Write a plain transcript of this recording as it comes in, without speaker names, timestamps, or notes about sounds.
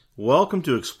Welcome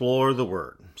to Explore the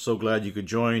Word. So glad you could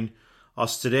join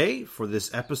us today for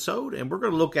this episode, and we're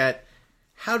going to look at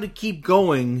how to keep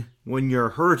going when you're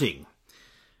hurting.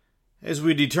 As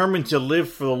we determine to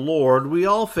live for the Lord, we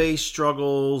all face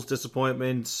struggles,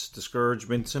 disappointments,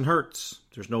 discouragements, and hurts.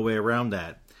 There's no way around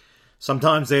that.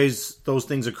 Sometimes those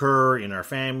things occur in our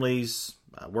families,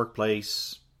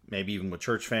 workplace, maybe even with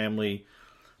church family.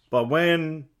 But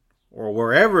when or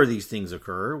wherever these things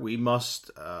occur, we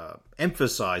must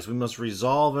emphasize, we must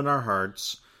resolve in our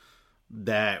hearts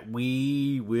that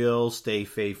we will stay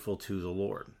faithful to the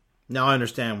Lord. Now, I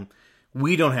understand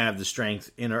we don't have the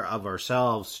strength of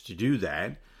ourselves to do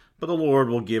that, but the Lord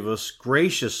will give us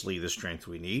graciously the strength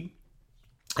we need,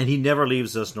 and He never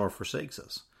leaves us nor forsakes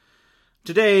us.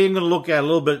 Today, I'm going to look at a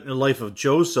little bit in the life of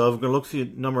Joseph. I'm going to look through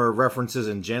a number of references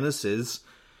in Genesis,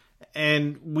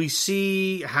 and we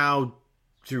see how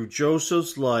through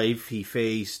Joseph's life, he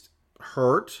faced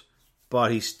hurt,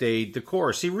 but he stayed the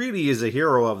course. He really is a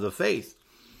hero of the faith.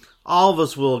 All of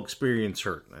us will experience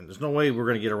hurt, and there's no way we're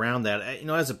going to get around that.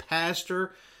 As a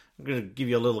pastor, I'm going to give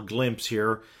you a little glimpse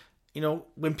here.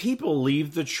 When people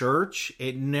leave the church,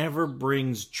 it never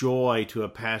brings joy to a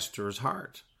pastor's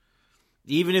heart.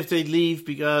 Even if they leave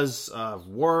because of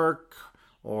work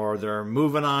or they're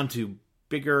moving on to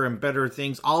bigger and better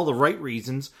things, all the right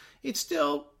reasons, it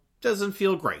still doesn't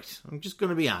feel great. I'm just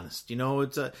going to be honest.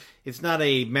 It's not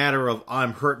a matter of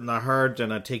I'm hurt in the heart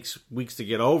and it takes weeks to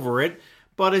get over it,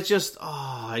 but it's just,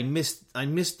 I miss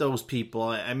those people.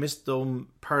 I miss them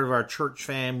part of our church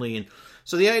family. And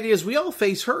so the idea is we all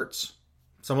face hurts.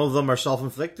 Some of them are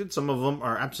self-inflicted. Some of them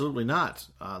are absolutely not.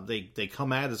 They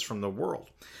come at us from the world.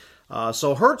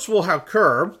 So hurts will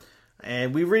occur,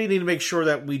 and we really need to make sure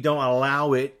that we don't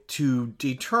allow it to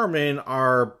determine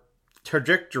our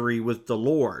trajectory with the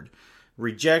Lord.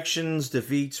 Rejections,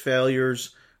 defeats,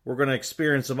 failures, we're going to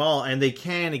experience them all, and they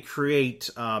can create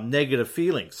negative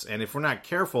feelings. And if we're not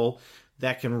careful,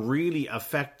 that can really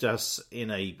affect us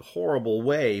in a horrible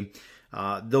way.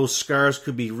 Those scars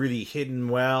could be really hidden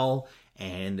well,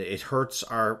 and it hurts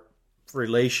our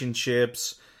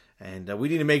relationships. And we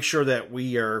need to make sure that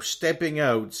we are stepping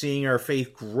out, seeing our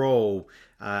faith grow,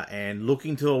 and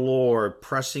looking to the Lord,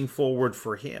 pressing forward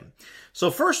for Him. So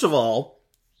first of all,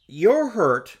 your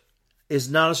hurt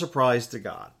is not a surprise to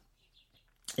God.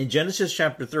 In Genesis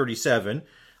chapter 37,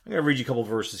 I'm going to read you a couple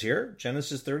verses here.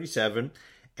 Genesis 37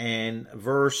 and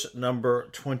verse number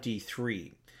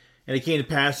 23. And it came to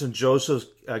pass when Joseph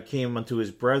came unto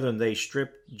his brethren, they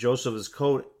stripped Joseph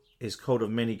his coat of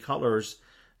many colors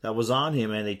that was on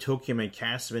him, and they took him and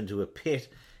cast him into a pit,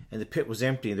 and the pit was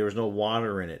empty, and there was no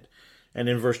water in it. And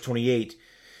in verse 28,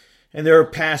 and there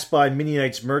passed by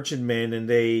Midianites merchantmen, and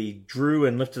they drew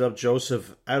and lifted up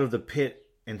Joseph out of the pit,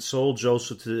 and sold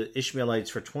Joseph to the Ishmaelites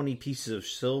for 20 pieces of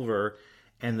silver,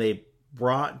 and they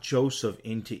brought Joseph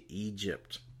into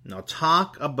Egypt. Now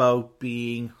talk about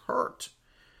being hurt.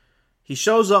 He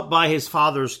shows up by his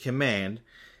father's command.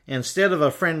 Instead of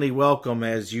a friendly welcome,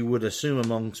 as you would assume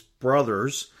amongst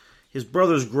brothers, his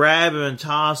brothers grab him and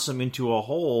toss him into a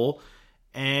hole,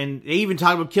 and they even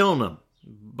talk about killing him.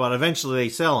 But eventually they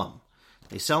sell him.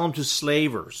 They sell him to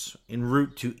slavers en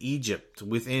route to Egypt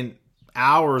within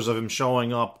hours of him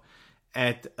showing up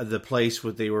at the place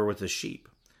where they were with the sheep.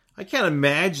 I can't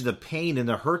imagine the pain and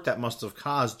the hurt that must have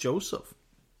caused Joseph.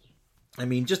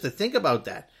 Just to think about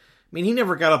that. He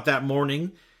never got up that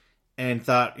morning and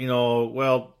thought,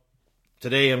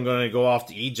 today I'm going to go off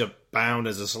to Egypt bound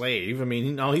as a slave.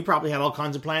 He probably had all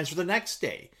kinds of plans for the next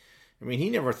day. He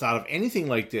never thought of anything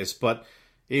like this, but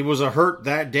it was a hurt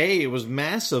that day. It was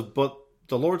massive, but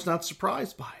the Lord's not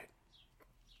surprised by it.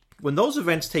 When those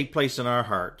events take place in our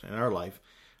heart, in our life,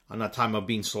 I'm not talking about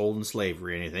being sold in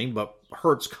slavery or anything, but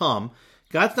hurts come,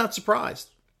 God's not surprised.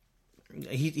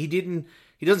 He doesn't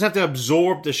have to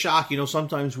absorb the shock.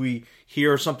 Sometimes we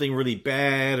hear something really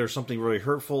bad or something really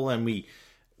hurtful, and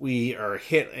we are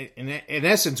hit. In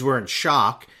essence, we're in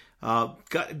shock.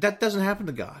 That doesn't happen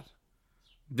to God.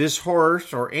 This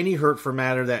hurt, or any hurt for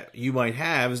matter that you might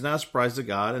have, is not a surprise to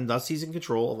God, and thus He's in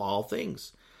control of all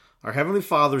things. Our Heavenly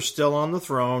Father is still on the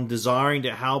throne, desiring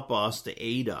to help us, to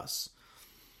aid us.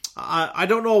 I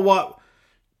don't know what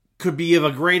could be of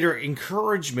a greater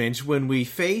encouragement when we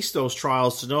face those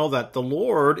trials, to know that the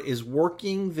Lord is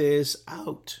working this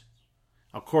out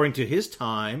according to His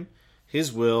time,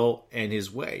 His will, and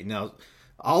His way. Now,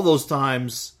 all those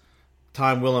times,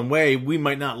 time, will, and way, we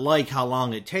might not like how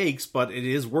long it takes, but it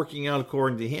is working out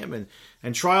according to Him.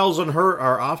 And trials and hurt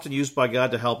are often used by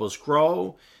God to help us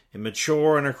grow and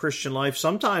mature in our Christian life.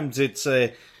 Sometimes it's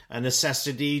a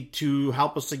necessity to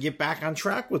help us to get back on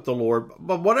track with the Lord.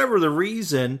 But whatever the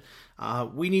reason,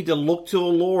 We need to look to the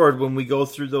Lord when we go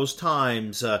through those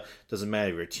times. Doesn't matter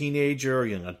if you're a teenager,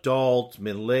 young adult,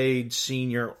 middle-aged,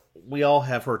 senior. We all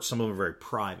have hurts. Some of them are very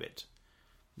private.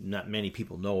 Not many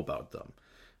people know about them.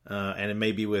 And it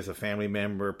may be with a family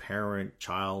member, parent,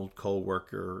 child,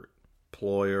 co-worker,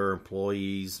 employer,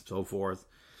 employees, so forth.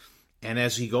 And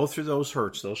as you go through those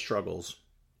hurts, those struggles,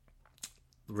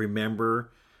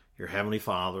 remember your Heavenly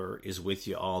Father is with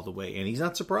you all the way. And He's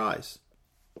not surprised.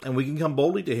 And we can come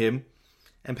boldly to Him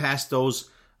and pass those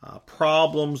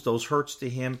problems, those hurts to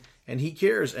Him. And He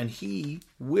cares, and He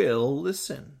will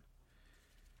listen.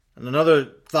 And another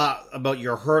thought about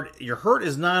your hurt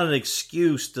is not an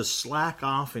excuse to slack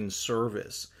off in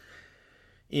service.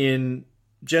 In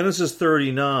Genesis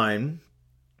 39,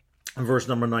 verse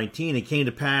number 19, it came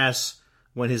to pass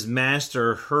when his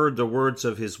master heard the words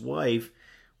of his wife,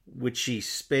 which she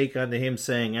spake unto him,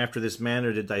 saying, After this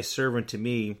manner did thy servant to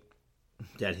me,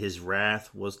 that his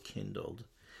wrath was kindled.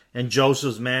 And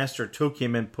Joseph's master took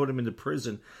him and put him into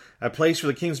prison, a place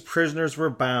where the king's prisoners were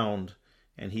bound,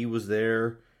 and he was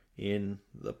there in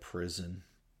the prison.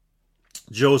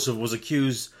 Joseph was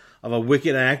accused of a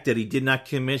wicked act that he did not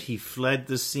commit. He fled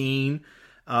the scene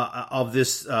of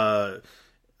this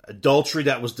adultery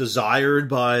that was desired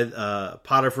by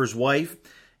Potiphar's wife,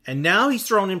 and now he's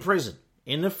thrown in prison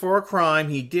for a crime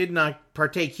he did not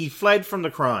partake. He fled from the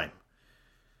crime.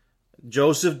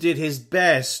 Joseph did his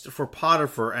best for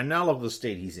Potiphar, and now look at the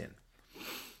state he's in.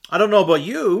 I don't know about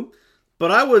you,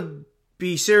 but I would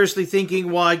be seriously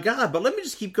thinking, why God? But let me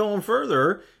just keep going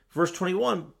further. Verse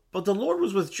 21, But the Lord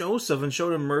was with Joseph and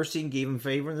showed him mercy and gave him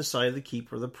favor in the sight of the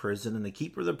keeper of the prison. And the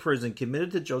keeper of the prison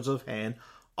committed to Joseph's hand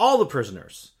all the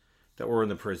prisoners that were in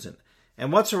the prison.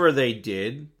 And whatsoever they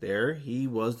did there, he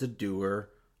was the doer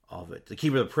of it. The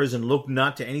keeper of the prison looked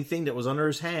not to anything that was under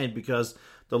his hand, because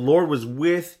the Lord was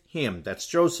with him. That's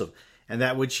Joseph. And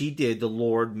that which he did, the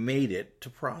Lord made it to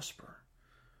prosper.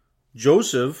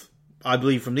 Joseph, I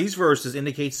believe from these verses,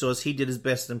 indicates to us he did his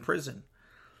best in prison.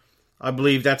 I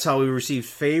believe that's how he received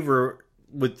favor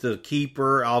with the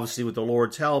keeper, obviously with the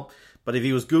Lord's help. But if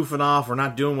he was goofing off or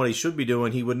not doing what he should be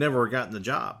doing, he would never have gotten the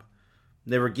job.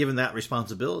 Never given that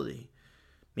responsibility.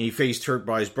 He faced hurt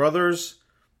by his brothers,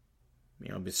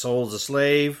 been sold as a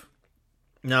slave.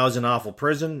 Now he's in awful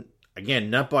prison. Again,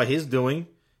 not by his doing.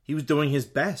 He was doing his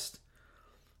best.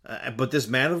 But this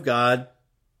man of God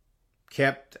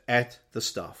kept at the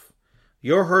stuff.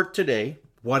 Your hurt today,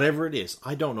 whatever it is,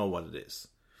 I don't know what it is.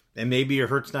 And maybe your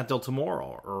hurt's not till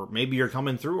tomorrow, or maybe you're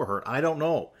coming through a hurt. I don't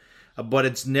know. But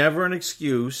it's never an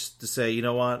excuse to say, you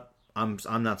know what, I'm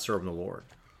not serving the Lord.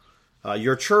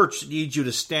 Your church needs you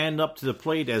to stand up to the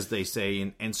plate, as they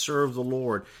say, and serve the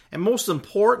Lord. And most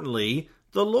importantly,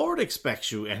 the Lord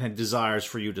expects you and desires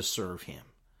for you to serve Him.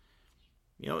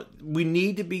 We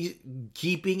need to be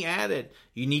keeping at it.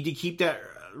 You need to keep that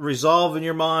resolve in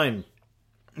your mind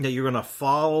that you're going to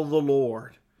follow the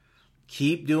Lord.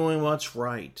 Keep doing what's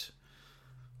right.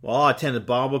 Well, I attended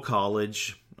Bible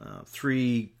college.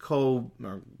 3 fellow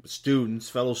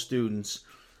students,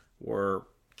 were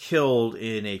killed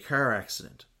in a car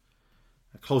accident.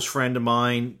 A close friend of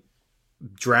mine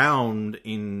drowned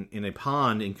in a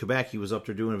pond in Quebec. He was up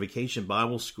there doing a vacation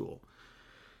Bible school.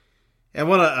 And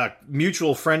when a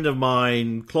mutual friend of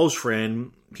mine, close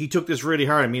friend, he took this really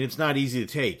hard. I mean, it's not easy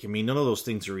to take. I mean, none of those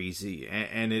things are easy.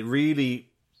 And it really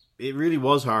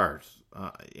was hard.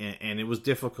 And it was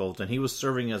difficult. And he was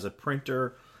serving as a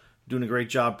printer, doing a great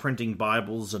job printing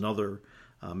Bibles and other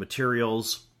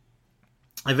materials.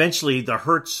 Eventually, the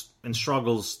hurts and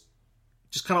struggles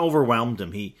just kind of overwhelmed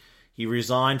him. He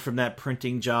resigned from that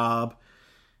printing job,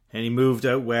 and he moved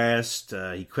out west.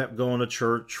 He kept going to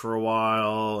church for a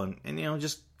while, and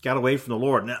just got away from the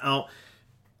Lord. Now,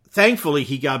 thankfully,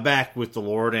 he got back with the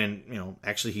Lord, and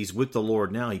actually, he's with the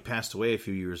Lord now. He passed away a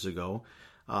few years ago.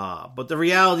 But the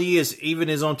reality is, even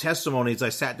his own testimonies, I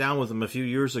sat down with him a few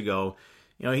years ago.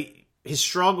 His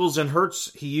struggles and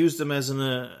hurts, he used them as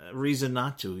a reason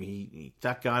not to. He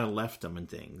thought God had left him and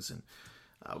things. And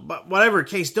but whatever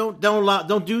case, don't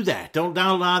do that. Don't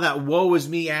allow that woe is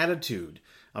me attitude.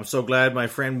 I'm so glad my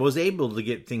friend was able to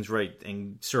get things right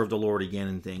and serve the Lord again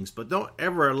and things. But don't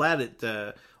ever let it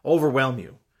overwhelm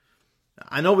you.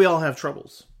 I know we all have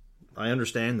troubles. I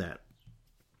understand that.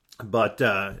 But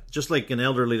just like an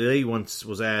elderly lady once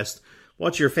was asked,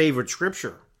 "What's your favorite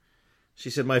scripture?"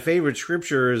 She said, "My favorite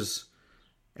scripture is,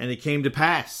 and it came to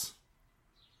pass."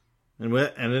 And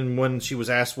then when she was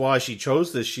asked why she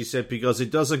chose this, she said, because it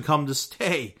doesn't come to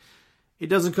stay. It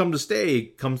doesn't come to stay.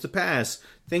 It comes to pass.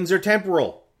 Things are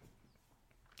temporal.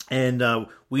 And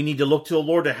we need to look to the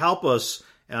Lord to help us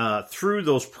through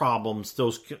those problems,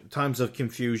 those times of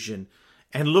confusion.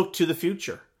 and look to the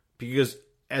future. Because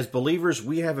as believers,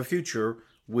 we have a future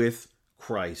with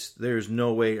Christ. There's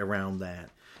no way around that.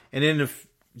 And in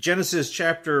Genesis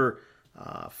chapter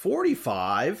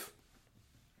 45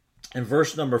 and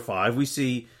verse number 5, we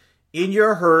see, in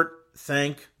your hurt,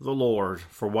 thank the Lord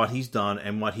for what he's done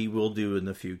and what he will do in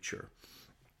the future.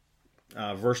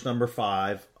 Verse number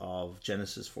 5 of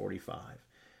Genesis 45.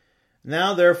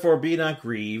 Now therefore be not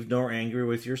grieved, nor angry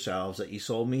with yourselves that ye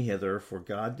sold me hither, for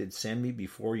God did send me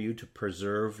before you to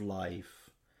preserve life.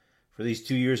 For these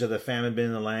 2 years hath the famine been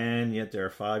in the land, yet there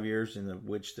are 5 years in the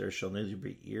which there shall neither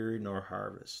be ear nor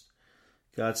harvest.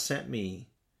 God sent me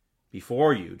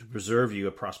before you to preserve you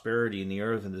a prosperity in the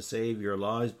earth, and to save your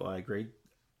lives by a great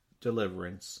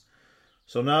deliverance.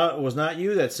 So now it was not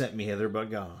you that sent me hither,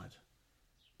 but God.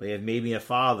 But ye have made me a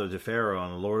father to Pharaoh,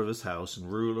 and a lord of his house,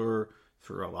 and ruler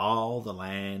throughout all the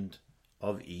land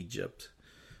of Egypt.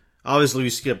 Obviously, we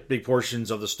skip big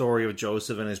portions of the story of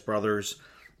Joseph and his brothers,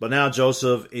 but now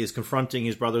Joseph is confronting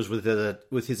his brothers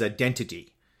with his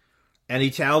identity. And he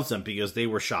tells them, because they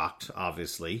were shocked,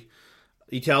 obviously,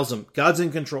 he tells them, God's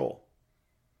in control.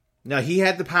 Now, he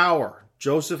had the power.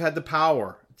 Joseph had the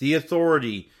power, the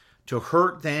authority to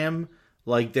hurt them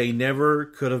like they never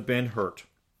could have been hurt.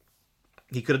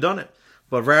 He could have done it.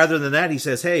 But rather than that, he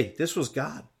says, hey, this was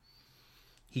God.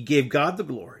 He gave God the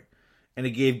glory, and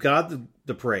he gave God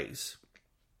the praise.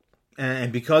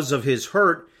 And because of his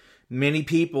hurt, many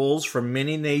peoples from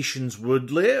many nations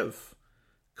would live,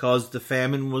 because the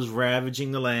famine was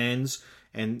ravaging the lands.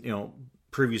 And,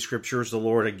 previous scriptures, the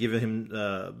Lord had given him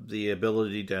the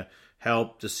ability to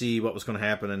help to see what was going to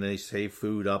happen, and they save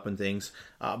food up and things.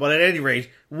 But at any rate,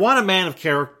 what a man of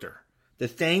character to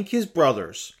thank his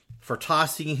brothers for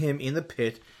tossing him in the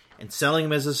pit and selling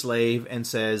him as a slave, and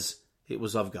says it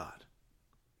was of God.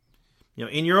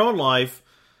 In your own life,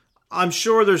 I'm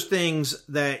sure there's things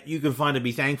that you can find to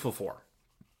be thankful for.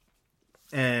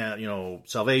 And,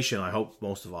 salvation, I hope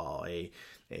most of all,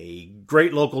 a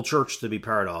great local church to be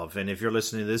part of. And if you're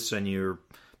listening to this and you're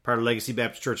part of Legacy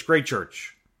Baptist Church, great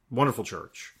church, wonderful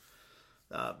church.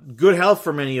 Good health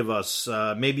for many of us.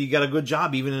 Maybe you got a good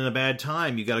job, even in a bad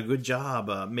time. You got a good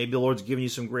job. Maybe the Lord's given you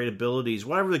some great abilities.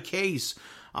 Whatever the case,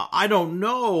 I don't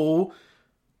know,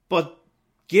 but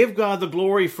give God the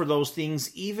glory for those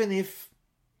things, even if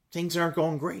things aren't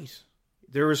going great.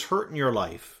 There is hurt in your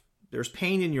life. There's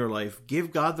pain in your life.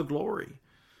 Give God the glory.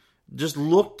 Just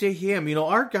look to him.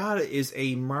 Our God is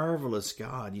a marvelous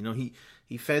God.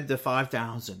 He fed the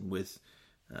 5,000 with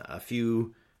a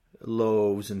few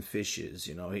loaves and fishes.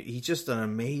 He's just an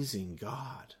amazing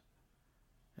God.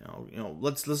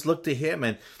 Let's look to him.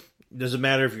 And it doesn't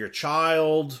matter if you're a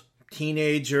child,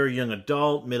 teenager, young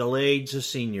adult, middle-aged, a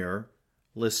senior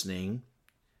listening.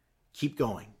 Keep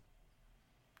going.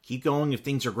 Keep going if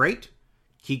things are great.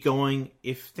 Keep going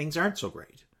if things aren't so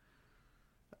great.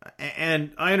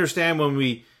 And I understand when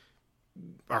we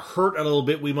are hurt a little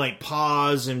bit, we might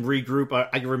pause and regroup.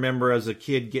 I can remember as a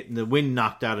kid getting the wind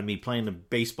knocked out of me playing a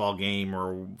baseball game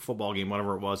or football game,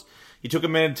 whatever it was. You took a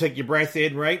minute to take your breath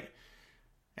in, right?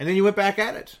 And then you went back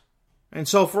at it. And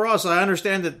so for us, I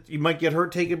understand that you might get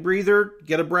hurt, take a breather,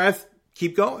 get a breath,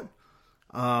 keep going.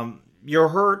 Your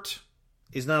hurt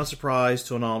is not a surprise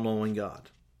to an all-knowing God.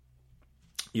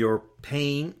 Your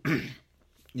pain,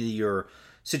 your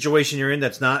situation you're in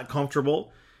that's not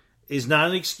comfortable, is not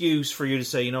an excuse for you to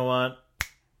say, you know what,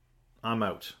 I'm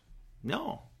out.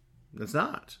 No, that's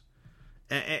not.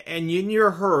 And in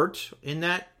your hurt, in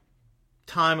that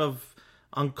time of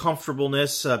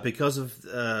uncomfortableness because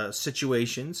of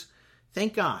situations,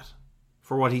 thank God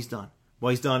for what he's done.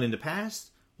 What he's done in the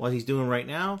past, what he's doing right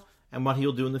now, and what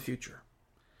he'll do in the future.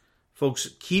 Folks,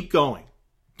 keep going.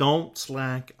 Don't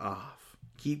slack off.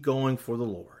 Keep going for the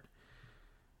Lord.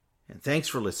 And thanks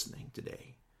for listening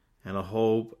today. And I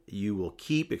hope you will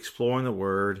keep exploring the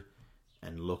Word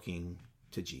and looking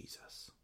to Jesus.